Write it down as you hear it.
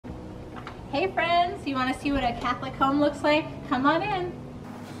Hey friends, you want to see what a Catholic home looks like? Come on in.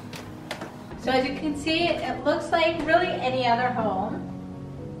 So as you can see, it looks like really any other home.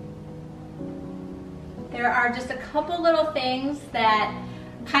 There are just a couple little things that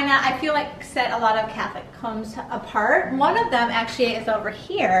kind of, I feel like, set a lot of Catholic homes apart. One of them actually is over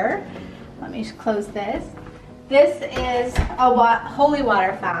here. Let me just close this. This is a holy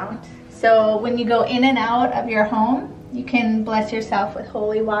water fount. So when you go in and out of your home, you can bless yourself with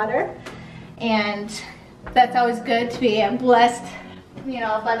holy water. And that's always good to be blessed, you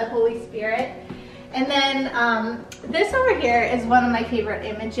know, by the Holy Spirit. And then this over here is one of my favorite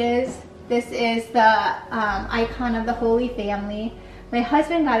images. This is the icon of the Holy Family. My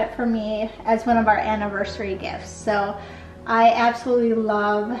husband got it for me as one of our anniversary gifts. So I absolutely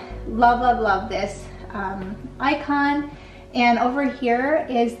love this icon. And over here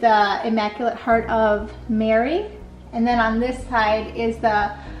is the Immaculate Heart of Mary. And then on this side is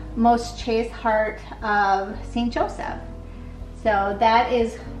the Most Chaste Heart of St. Joseph. So that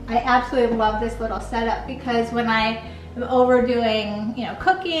is, I absolutely love this little setup because when I am overdoing, you know,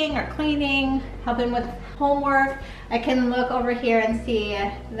 cooking or cleaning, helping with homework, I can look over here and see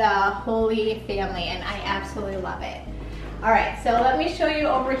the Holy Family, and I absolutely love it. All right, so let me show you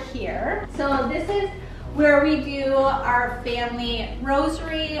over here. So this is where we do our family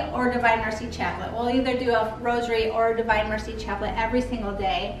rosary or Divine Mercy Chaplet. We'll either do a rosary or a Divine Mercy Chaplet every single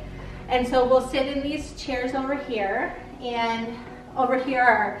day. And so we'll sit in these chairs over here, and over here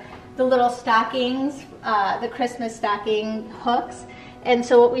are the little stockings, the Christmas stocking hooks. And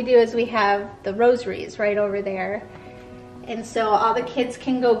so what we do is we have the rosaries right over there. And so all the kids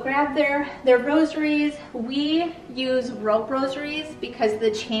can go grab their rosaries. We use rope rosaries because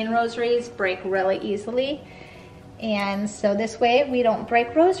the chain rosaries break really easily. And so this way we don't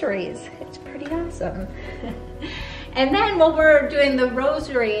break rosaries. It's pretty awesome. And then while we're doing the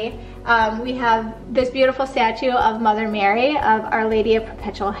rosary, we have this beautiful statue of Mother Mary of Our Lady of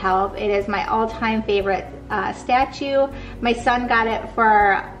Perpetual Help. It is my all-time favorite statue. My son got it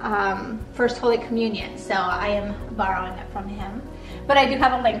for First Holy Communion, so I am borrowing it from him. But I do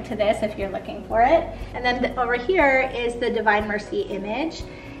have a link to this if you're looking for it. And then over here is the Divine Mercy image.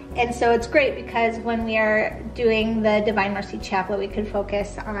 And so it's great because when we are doing the Divine Mercy Chaplet, we can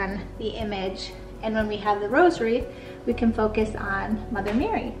focus on the image. And when we have the rosary, we can focus on Mother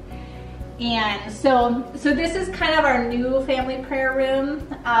Mary. And so this is kind of our new family prayer room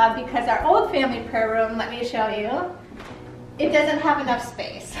because our old family prayer room, let me show you, it doesn't have enough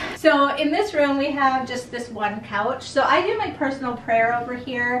space. So in this room we have just this one couch. So I do my personal prayer over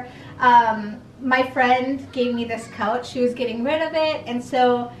here. My friend gave me this couch. She was getting rid of it, and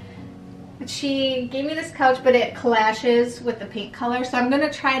so she gave me this couch, but it clashes with the paint color. So I'm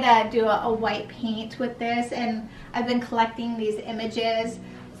gonna try to do a white paint with this, and I've been collecting these images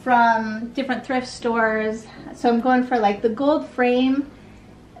from different thrift stores. So I'm going for like the gold frame.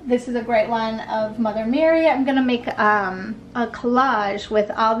 This is a great one of Mother Mary. I'm gonna make a collage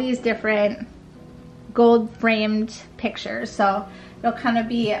with all these different gold framed pictures. So it'll kind of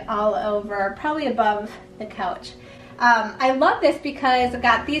be all over, probably above the couch. I love this because I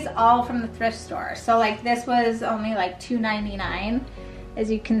got these all from the thrift store. So like this was only like $2.99. as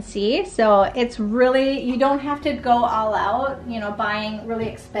you can see. So it's really, you don't have to go all out, you know, buying really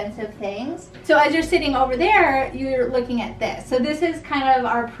expensive things. So as you're sitting over there, you're looking at this. So this is kind of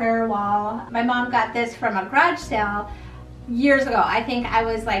our prayer wall. My mom got this from a garage sale years ago. I think I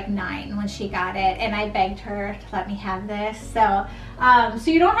was like 9 when she got it, and I begged her to let me have this. So so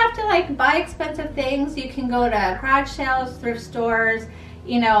you don't have to like buy expensive things. You can go to garage sales, thrift stores,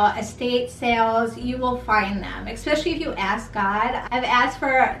 you know, estate sales. You will find them, especially if you ask God. I've asked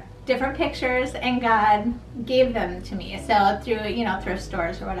for different pictures and God gave them to me, so through, you know, thrift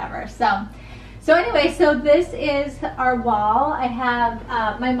stores or whatever. So anyway, so this is our wall. I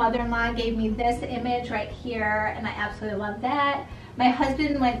have my mother-in-law gave me this image right here, and I absolutely love that. My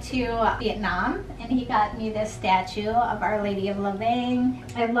husband went to Vietnam and he got me this statue of Our Lady of Lavang.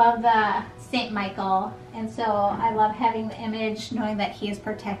 I love the Saint Michael, and so I love having the image, knowing that he is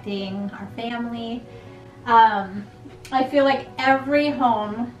protecting our family. I feel like every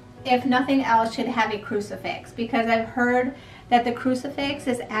home, if nothing else, should have a crucifix, because I've heard that the crucifix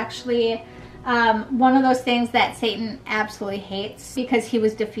is actually one of those things that Satan absolutely hates because he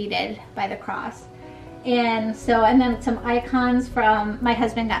was defeated by the cross. And so, and then some icons from, my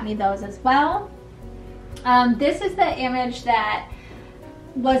husband got me those as well. This is the image that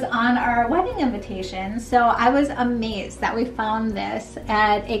was on our wedding invitation. So I was amazed that we found this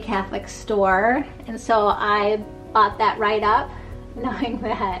at a Catholic store. And so I bought that right up, knowing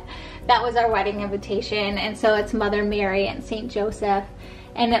that that was our wedding invitation. And so it's Mother Mary and St. Joseph.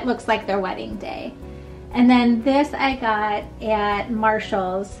 and it looks like their wedding day. And then this I got at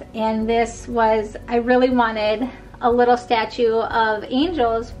Marshall's, and this was, I really wanted a little statue of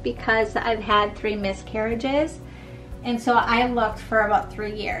angels because I've had 3 miscarriages. And so I looked for about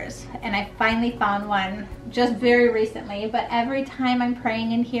 3 years, and I finally found one just very recently. But every time I'm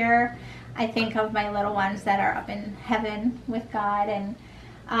praying in here, I think of my little ones that are up in heaven with God,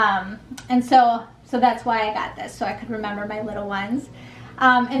 and so that's why I got this, so I could remember my little ones.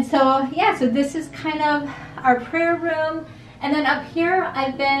 And so yeah, so this is kind of our prayer room. And then up here,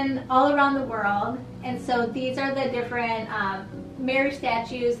 I've been all around the world, and so these are the different Mary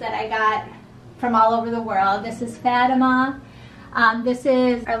statues that I got from all over the world. This is Fatima. This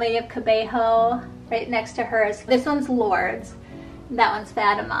is Our Lady of Cabejo. Right next to hers, this one's Lourdes. That one's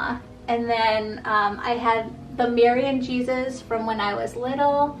Fatima. And then I had the Mary and Jesus from when I was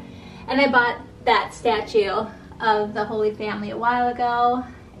little, and I bought that statue of the Holy Family a while ago.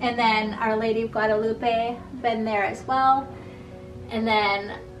 And then Our Lady of Guadalupe, been there as well. And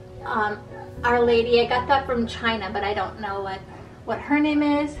then Our Lady, I got that from China, but I don't know what her name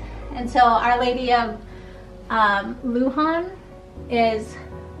is. And so Our Lady of Lujan is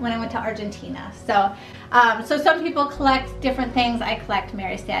when I went to Argentina. So so some people collect different things. I collect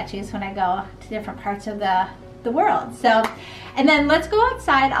Mary statues when I go to different parts of the world. So, and then let's go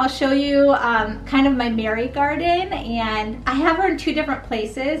outside. I'll show you kind of my Mary garden, and I have her in 2 different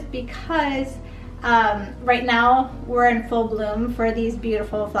places because right now we're in full bloom for these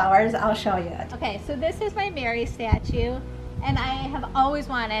beautiful flowers. I'll show you. Okay, so this is my Mary statue, and I have always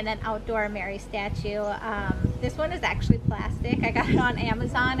wanted an outdoor Mary statue. This one is actually plastic. I got it on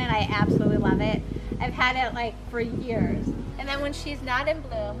Amazon, and I absolutely love it. I've had it like for years. And then when she's not in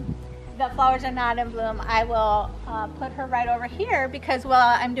bloom, the flowers are not in bloom, I will put her right over here, because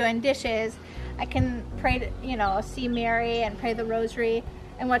while I'm doing dishes, I can pray to, you know, see Mary and pray the rosary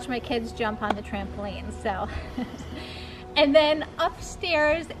and watch my kids jump on the trampoline. So and then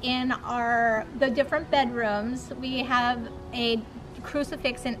upstairs in the different bedrooms, we have a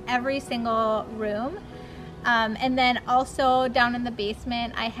crucifix in every single room. And then also down in the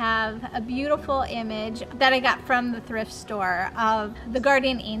basement, I have a beautiful image that I got from the thrift store of the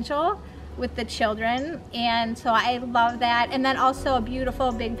guardian angel with the children, and so I love that. And then also a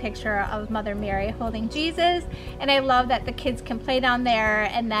beautiful big picture of Mother Mary holding Jesus, and I love that the kids can play down there,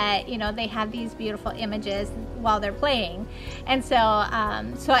 and that, you know, they have these beautiful images while they're playing. And so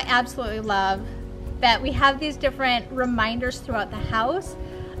so I absolutely love that we have these different reminders throughout the house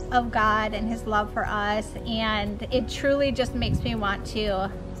of God and His love for us, and it truly just makes me want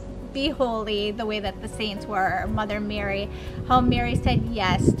to be holy the way that the saints were, Mother Mary, how Mary said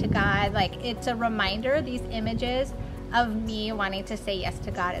yes to God. Like, it's a reminder, these images, of me wanting to say yes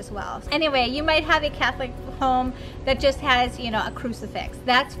to God as well. Anyway, you might have a Catholic home that just has, you know, a crucifix.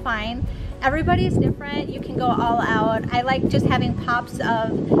 That's fine. Everybody's different. You can go all out. I like just having pops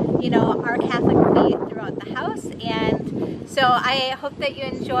of, you know, our Catholic faith throughout the house. And so I hope that you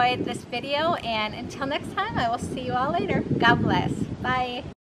enjoyed this video, and until next time, I will see you all later. God bless. Bye.